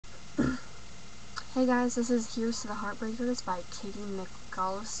Hey guys, this is Here's to the Heartbreakers by Katy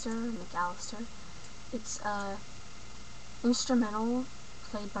McAllister. It's a instrumental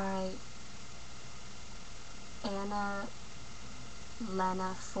played by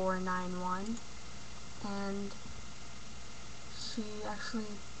Lena491, and she actually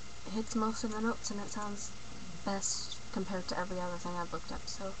hits most of the notes and it sounds best compared to every other thing I've looked up.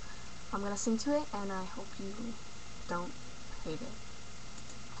 So I'm gonna sing to it and I hope you don't hate it.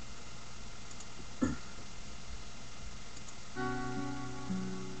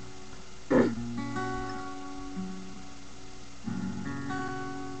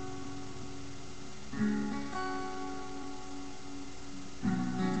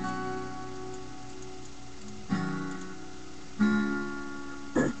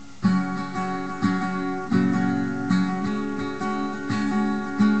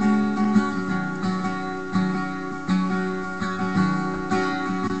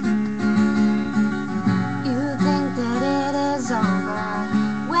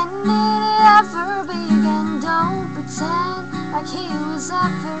 Like he was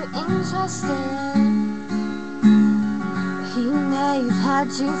ever interested. He may have had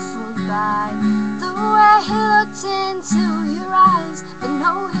you fooled by the way he looked into your eyes, but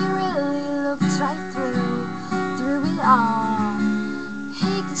no, he really looked right through it all.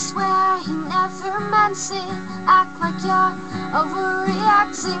 He could swear he never meant it, act like you're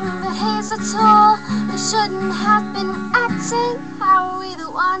overreacting, but he's a tool who shouldn't have been acting. How are we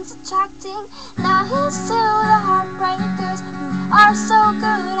the ones attracting? Now he's to the heartbreakers who are so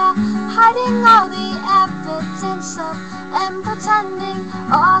good at hiding all the evidence of and pretending.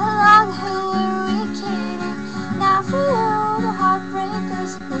 All along, who were we kidding? Now for you, the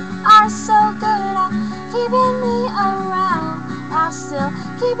heartbreakers who are so good at keeping me around, are still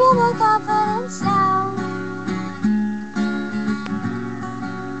keeping the confidence down.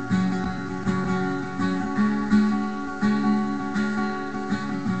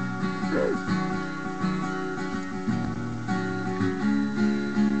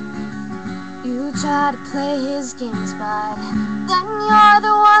 You try to play his games, but then you're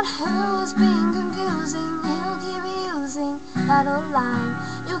the one who's being confusing. He'll keep using that old line.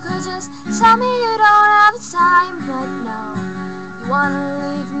 You could just tell me you don't have the time, but no, you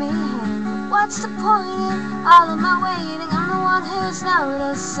wanna leave me hanging. What's the point in all of my waiting? I'm the one who's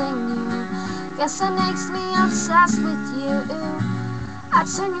noticing you. Guess that makes me obsessed with you. I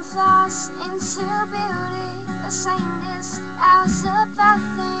turn your flaws into beauty. You're saying this as a bad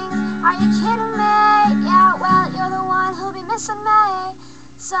thing. Are you kidding me? Yeah, well, you're the one who'll be missing me.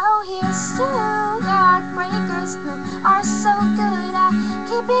 So here's to the heartbreakers who are so good at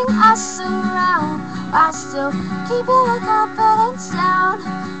keeping us around, while still keeping our confidence down.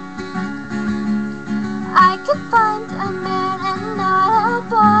 I could find a man and not a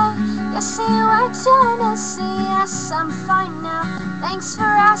boy. You see what you're missing. Yes, I'm fine now. Thanks for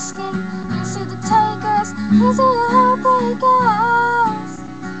asking. Here's to the takers. Here's to the heartbreakers.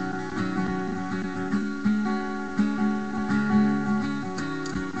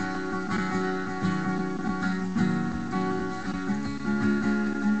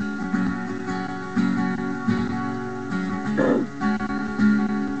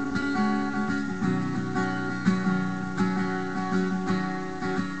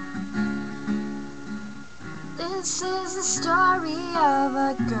 This is the story of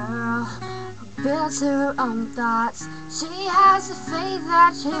a girl who builds her own thoughts. She has the faith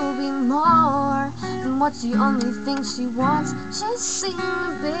that she'll be more than what's the only thing she wants. She's seen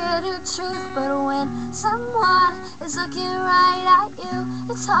the bitter truth, but when someone is looking right at you,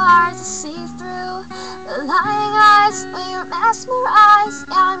 it's hard to see through the lying eyes. When you're mesmerized,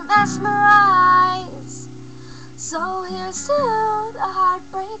 yeah, I'm mesmerized. So here's to the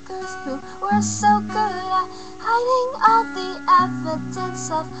heartbreakers who were so good at hiding all the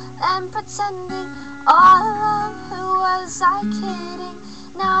evidence of and pretending. All along, who was I kidding?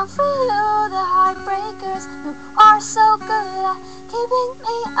 Now for you, the heartbreakers who are so good at keeping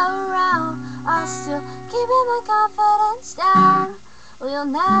me around, are still keeping my confidence down. Well, you'll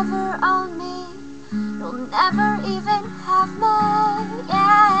never own me, you'll never even have me,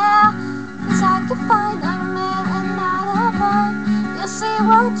 yeah. 'Cause I could find a man and not a boy. You'll see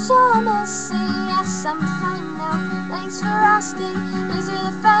what you're missing. Yes, I'm fine now. Thanks for asking. These are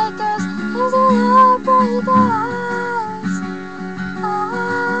the fakers. These are the heartbreakers.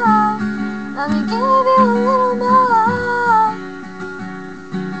 Oh, let me give you a little more.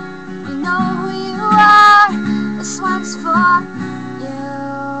 You know who you are. This one's for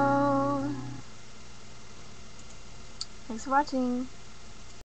you. Thanks for watching.